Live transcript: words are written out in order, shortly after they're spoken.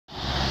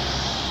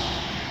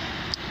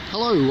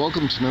Hello,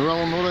 welcome to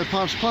Narellan Auto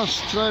Parts Plus.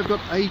 Today I've got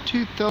a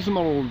 2000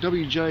 model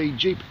WJ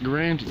Jeep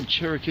Grand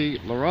Cherokee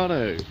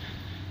Laredo.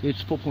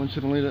 It's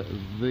 4.7 litre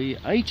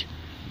V8.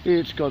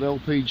 It's got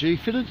LPG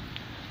fitted.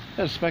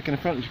 That's back in the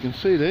front, as you can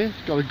see there.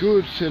 It's got a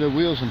good set of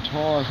wheels and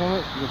tyres on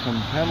it. Got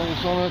some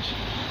panels on it.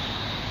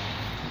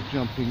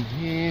 Jump in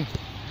here.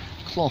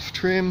 Cloth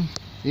trim.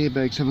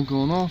 Airbags haven't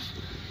gone off.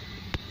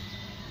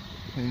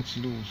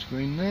 Fancy little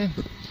screen there.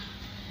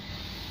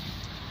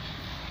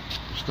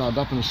 Start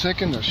up in a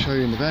second. I'll show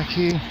you in the back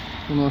here.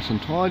 All nice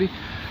and tidy.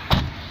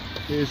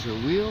 There's the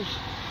wheels.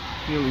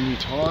 Really new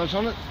tyres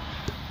on it.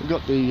 We've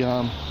got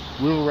the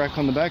wheel rack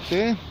on the back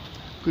there.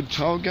 Good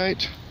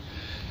tailgate.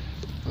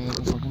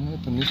 If I can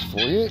open this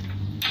for you.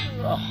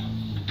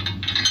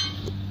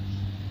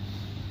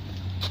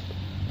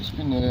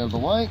 Spin that out of the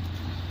way.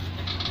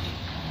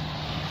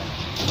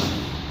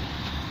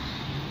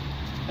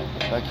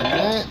 Back in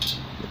there.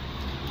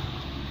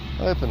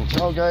 Open the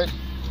tailgate.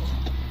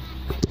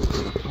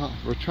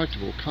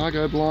 Retractable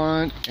cargo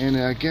blind, and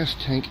our gas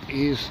tank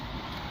is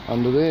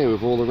under there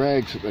with all the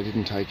rags that they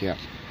didn't take out.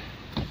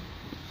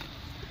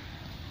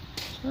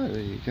 So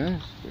there you go,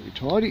 it's very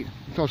tidy.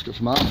 Of course, got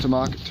some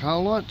aftermarket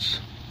tail lights.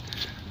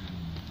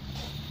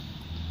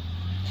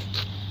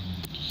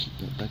 Just sit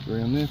that back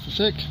around there for a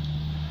sec.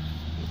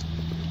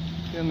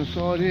 Down the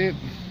side here.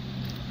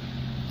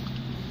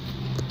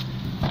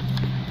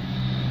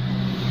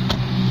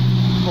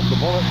 Pop the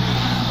bonnet.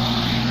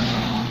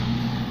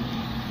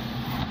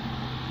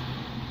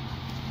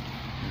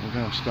 We're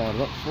going to start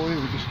it up for you.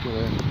 We've just got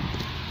a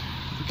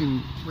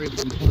freaking red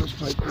compliance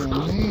plate down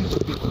there. It's a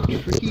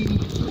bit tricky.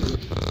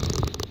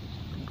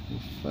 We'll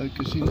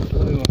focus in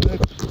for you, I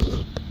hope.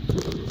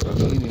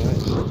 Anyway,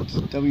 it's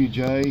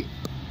WJ,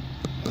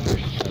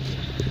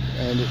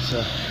 and it's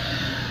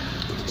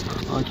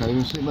I can't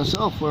even see it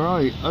myself. Where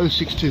are you?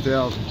 06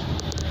 2000.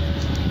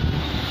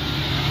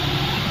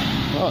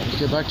 Right, let's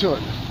get back to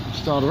it.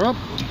 Start her up.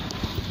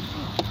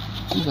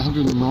 It's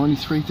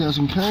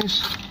 193,000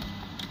 Ks.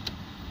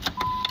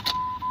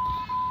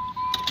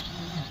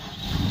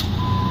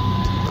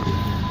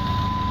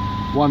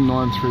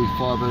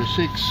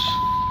 193506.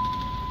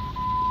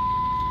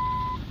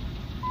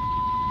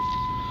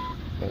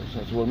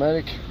 That's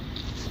automatic.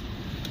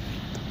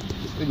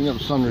 Even got a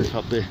sunroof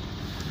up there.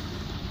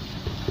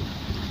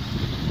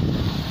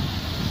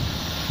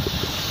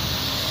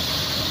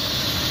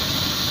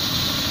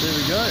 There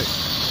we go.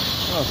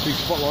 Oh, big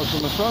spotlights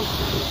on the front.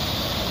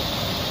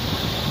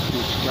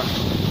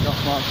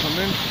 Scuff marks on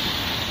them.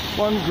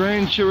 One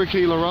Grand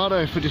Cherokee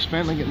Laredo for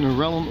dismantling at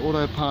Narellan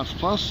Auto Parts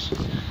Plus.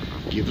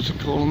 Give us a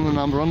call on the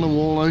number on the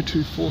wall,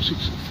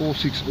 0246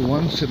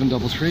 461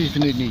 733, if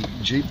you need any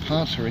Jeep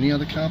parts or any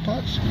other car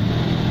parts.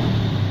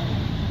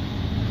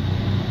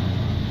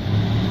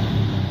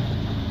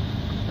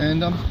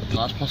 And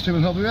Parts Plus team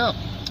will help you out.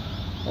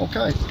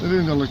 Okay, we've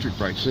even got electric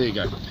brakes. There you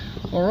go.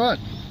 Alright,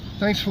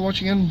 thanks for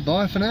watching and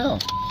bye for now.